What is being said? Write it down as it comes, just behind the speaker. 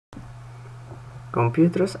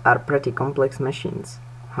Computers are pretty complex machines.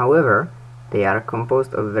 However, they are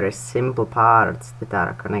composed of very simple parts that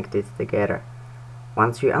are connected together.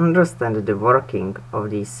 Once you understand the working of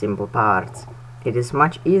these simple parts, it is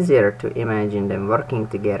much easier to imagine them working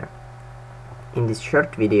together. In this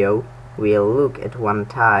short video, we'll look at one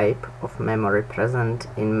type of memory present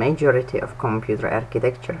in majority of computer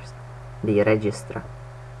architectures, the register.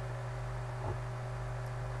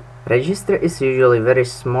 Register is usually very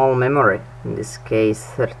small memory, in this case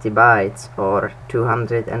 30 bytes or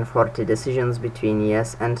 240 decisions between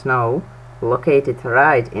yes and no, located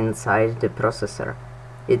right inside the processor.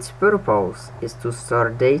 Its purpose is to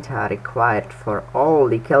store data required for all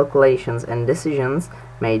the calculations and decisions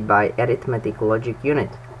made by arithmetic logic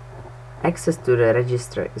unit. Access to the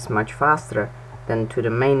register is much faster than to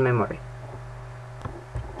the main memory.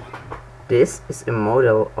 This is a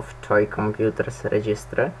model of toy computer's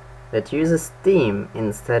register that uses steam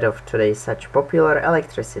instead of today's such popular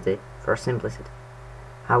electricity for simplicity.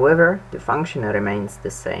 However, the function remains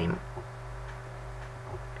the same.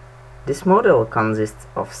 This model consists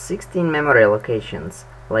of 16 memory locations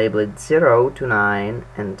labeled 0 to 9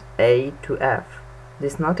 and A to F.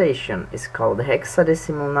 This notation is called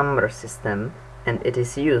hexadecimal number system, and it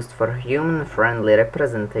is used for human-friendly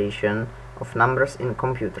representation of numbers in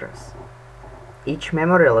computers. Each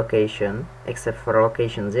memory location, except for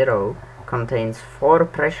location 0, contains 4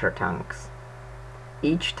 pressure tanks.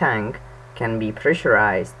 Each tank can be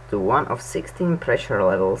pressurized to one of 16 pressure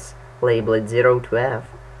levels labeled 0 to F,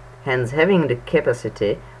 hence having the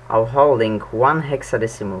capacity of holding one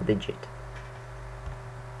hexadecimal digit.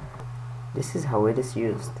 This is how it is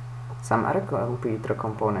used. Some other computer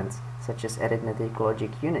components, such as arithmetic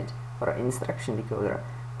logic unit or instruction decoder,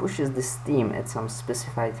 pushes the steam at some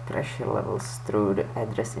specified pressure levels through the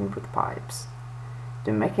address input pipes.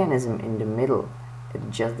 The mechanism in the middle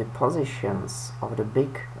adjusts the positions of the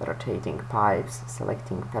big rotating pipes,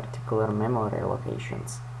 selecting particular memory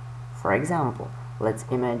locations. For example, let's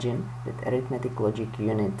imagine that arithmetic logic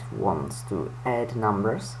unit wants to add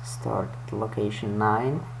numbers stored at location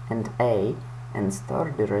 9 and A and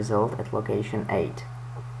store the result at location 8.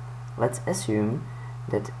 Let's assume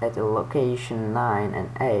that at a location 9 and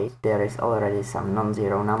 8 there is already some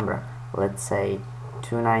non-zero number, let's say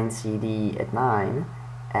 29CD at 9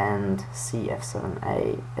 and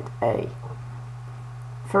CF7A at A.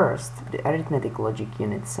 First, the arithmetic logic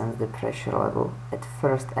unit sends the pressure level at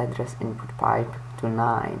first address input pipe to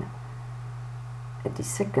 9, at the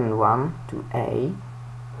second one to A,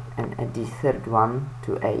 and at the third one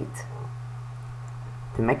to 8.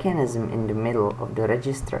 The mechanism in the middle of the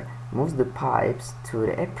register moves the pipes to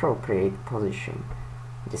the appropriate position.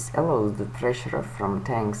 This allows the pressure from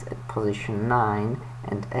tanks at position 9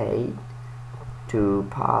 and 8 to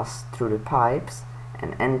pass through the pipes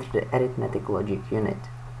and enter the arithmetic logic unit.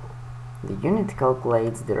 The unit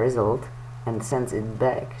calculates the result and sends it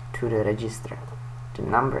back to the register. The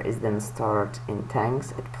number is then stored in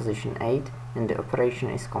tanks at position 8 and the operation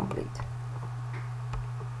is complete.